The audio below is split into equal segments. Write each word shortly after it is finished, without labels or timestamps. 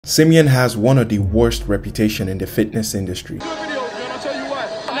Simeon has one of the worst reputation in the fitness industry. I'll tell you why.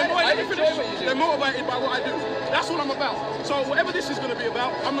 They're motivated by what I do. That's what I'm about. So whatever this is going to be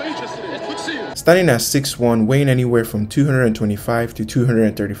about, I'm not interested in it. Good to see you. Starting at 6'1", weighing anywhere from 225 to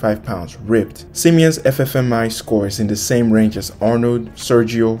 235 pounds, ripped, Simeon's FFMI score is in the same range as Arnold,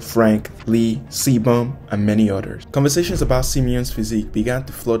 Sergio, Frank, Lee, Sebum, and many others. Conversations about Simeon's physique began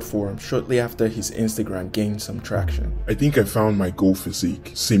to flood forums shortly after his Instagram gained some traction. I think I found my goal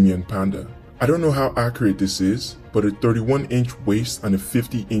physique, Simeon Panda. I don't know how accurate this is, but a 31-inch waist and a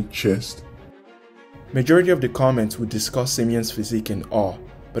 50-inch chest. Majority of the comments would discuss Simeon's physique in awe,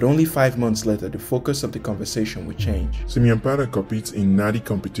 but only 5 months later the focus of the conversation would change. Simeon Panda competes in natty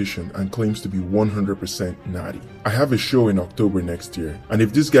competition and claims to be 100% natty. I have a show in October next year, and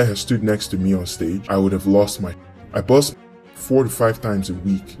if this guy had stood next to me on stage, I would have lost my I bust 4 to 5 times a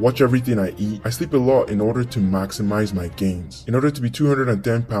week, watch everything I eat. I sleep a lot in order to maximize my gains. In order to be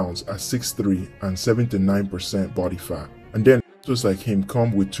 210 pounds at 6'3" and 79% body fat. And then just like him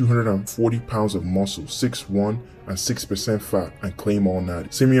come with 240 pounds of muscle, 6'1" and 6% fat, and claim all natty.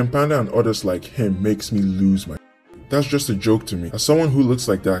 Simeon Panda and others like him makes me lose my. That's just a joke to me. As someone who looks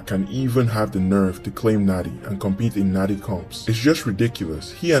like that can even have the nerve to claim natty and compete in natty comps. It's just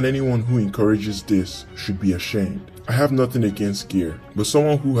ridiculous. He and anyone who encourages this should be ashamed. I have nothing against gear, but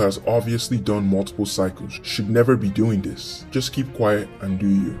someone who has obviously done multiple cycles should never be doing this. Just keep quiet and do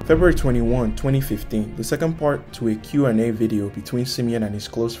you. February 21, 2015, the second part to a Q&A video between Simeon and his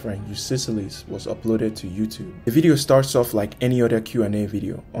close friend Eucicilis was uploaded to YouTube. The video starts off like any other Q&A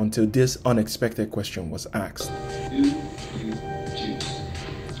video until this unexpected question was asked. Do you juice?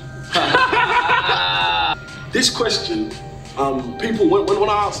 This question, people when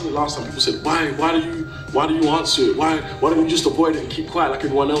I answered it last time, people said, why do you answer it? Why don't you just avoid it and keep quiet like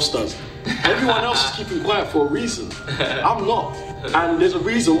everyone else does? Everyone else is keeping quiet for a reason. I'm not. And there's a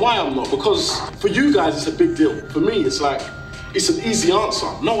reason why I'm not, because for you guys it's a big deal. For me it's like, it's an easy answer.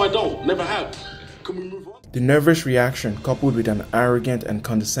 No, I don't, never have. Can we move on? The nervous reaction coupled with an arrogant and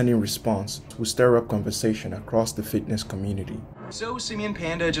condescending response will stir up conversation across the fitness community. So Simeon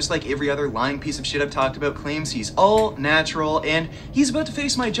Panda, just like every other lying piece of shit I've talked about, claims he's all natural and he's about to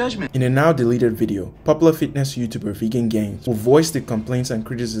face my judgment. In a now deleted video, popular fitness YouTuber Vegan Gains will voice the complaints and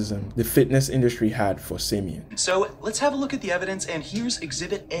criticism the fitness industry had for Simeon. So let's have a look at the evidence, and here's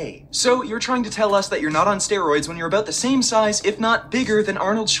Exhibit A. So you're trying to tell us that you're not on steroids when you're about the same size, if not bigger, than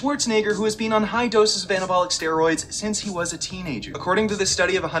Arnold Schwarzenegger, who has been on high doses of anabolic steroids since he was a teenager. According to this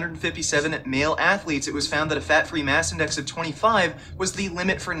study of 157 male athletes, it was found that a fat-free mass index of 25 was the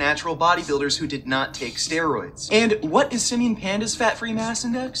limit for natural bodybuilders who did not take steroids. And what is Simeon Panda's fat-free mass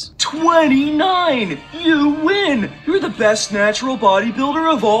index? 29! You win! You're the best natural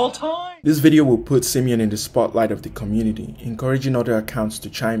bodybuilder of all time! This video will put Simeon in the spotlight of the community, encouraging other accounts to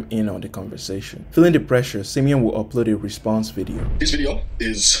chime in on the conversation. Feeling the pressure, Simeon will upload a response video. This video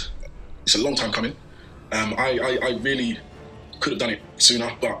it's a long time coming. I really could have done it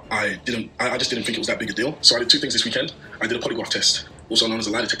sooner, but I just didn't think it was that big a deal. So I did 2 things this weekend. I did a polygraph test, also known as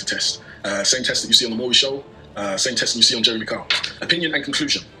a lie detector test. Same test that you see on the Maury Show, same test that you see on Jeremy Kyle. Opinion and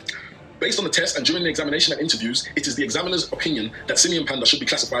conclusion. Based on the test and during the examination and interviews, it is the examiner's opinion that Simeon Panda should be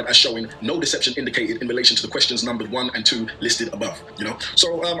classified as showing no deception indicated in relation to the questions numbered 1 and 2 listed above.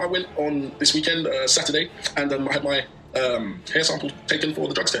 So I went on this weekend, Saturday, and I had my hair sample taken for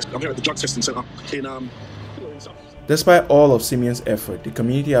the drugs test. I'm here at the drugs testing center in Despite all of Simeon's effort, the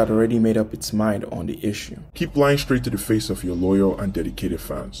community had already made up its mind on the issue. Keep lying straight to the face of your loyal and dedicated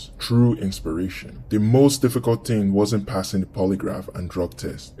fans. True inspiration. The most difficult thing wasn't passing the polygraph and drug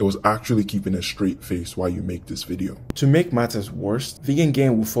test. It was actually keeping a straight face while you make this video. To make matters worse, Vegan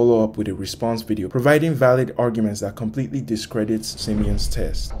Gain will follow up with a response video providing valid arguments that completely discredits Simeon's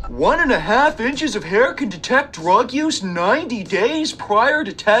test. 1.5 inches of hair can detect drug use 90 days prior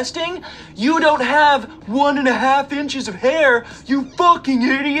to testing? You don't have 1.5 inches of hair, you fucking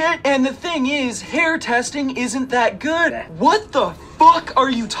idiot! And the thing is, hair testing isn't that good. What the fuck are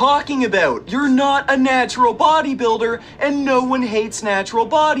you talking about? You're not a natural bodybuilder, and no one hates natural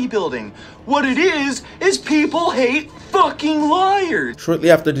bodybuilding. What it is people hate fucking liars!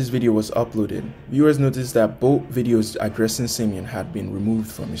 Shortly after this video was uploaded, viewers noticed that both videos addressing Simeon had been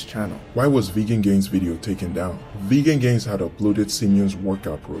removed from his channel. Why was Vegan Gains' video taken down? Vegan Gains had uploaded Simeon's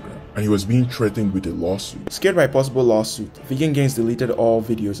workout program, and he was being threatened with a lawsuit. Scared by possible lawsuit, Vegan Gains deleted all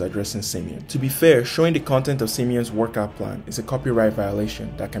videos addressing Simeon. To be fair, showing the content of Simeon's workout plan is a copyright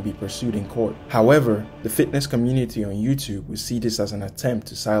violation that can be pursued in court. However, the fitness community on YouTube will see this as an attempt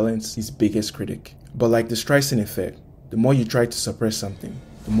to silence his biggest critic. But like the Streisand effect, the more you try to suppress something,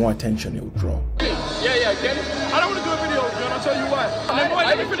 the more attention it will draw. Yeah, get it? I don't want to do a video with you, and I'll tell you why.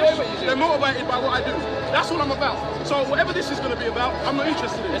 finished. They're motivated by what I do. That's what I'm about. So whatever this is going to be about, I'm not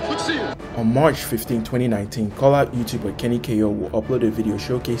interested in it. Good to see you. On March 15, 2019, call-out YouTuber Kenny KO will upload a video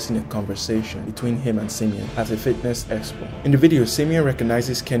showcasing a conversation between him and Simeon at a fitness expo. In the video, Simeon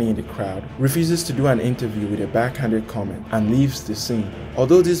recognizes Kenny in the crowd, refuses to do an interview with a backhanded comment, and leaves the scene.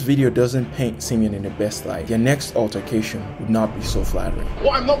 Although this video doesn't paint Simeon in the best light, their next altercation would not be so flattering.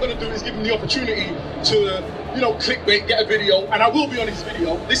 What I'm not going to do is give him the opportunity to, clickbait, get a video, and I will be on his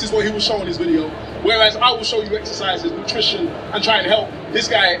video. This is what he will show on his video. Whereas I will show you exercises, nutrition, and try and help. This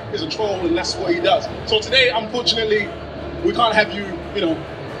guy is a troll, and that's what he does. So today, unfortunately, we can't have you,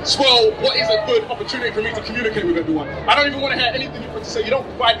 spoil what is a good opportunity for me to communicate with everyone. I don't even want to hear anything you've got to say. You don't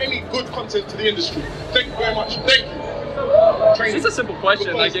provide any good content to the industry. Thank you very much. Thank you. It's just a simple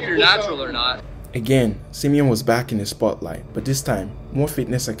question, like if you're natural or not. Again, Simeon was back in the spotlight, but this time, more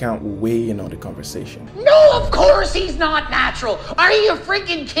fitness account will weigh in on the conversation. No, of course he's not natural. Are you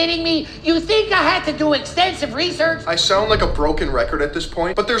freaking kidding me? You think I had to do extensive research? I sound like a broken record at this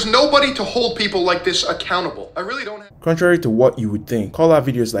point, but there's nobody to hold people like this accountable. I really don't have... Contrary to what you would think, call-out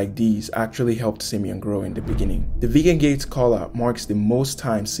videos like these actually helped Simeon grow in the beginning. The Vegan Gates call-out marks the most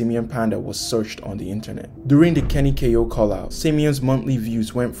time Simeon Panda was searched on the internet. During the Kenny KO call-out, Simeon's monthly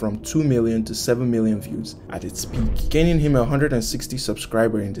views went from 2 million to 7 million views at its peak, gaining him 160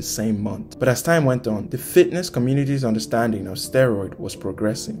 subscribers in the same month. But as time went on, the fitness community's understanding of steroid was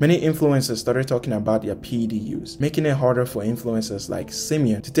progressing. Many influencers started talking about their PED use, making it harder for influencers like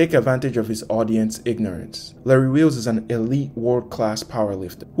Simeon to take advantage of his audience ignorance. Larry Wheels is an elite world-class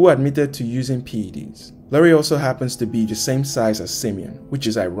powerlifter who admitted to using PEDs. Larry also happens to be the same size as Simeon, which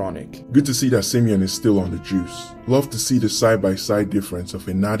is ironic. Good to see that Simeon is still on the juice. Love to see the side-by-side difference of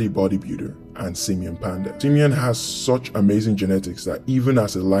a natty bodybuilder and Simeon Panda. Simeon has such amazing genetics that even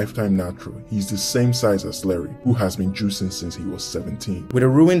as a lifetime natural, he's the same size as Larry, who has been juicing since he was 17. With a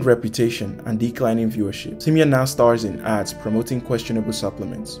ruined reputation and declining viewership, Simeon now stars in ads promoting questionable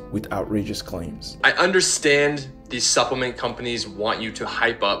supplements with outrageous claims. I understand these supplement companies want you to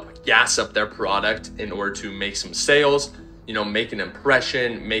hype up, gas up their product in order to make some sales, make an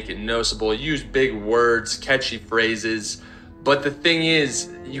impression, make it noticeable, use big words, catchy phrases. But the thing is,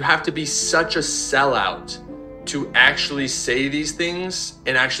 you have to be such a sellout to actually say these things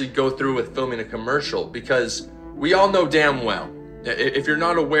and actually go through with filming a commercial, because we all know damn well, if you're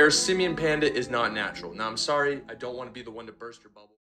not aware, Simeon Panda is not natural. Now, I'm sorry, I don't want to be the one to burst your bubble.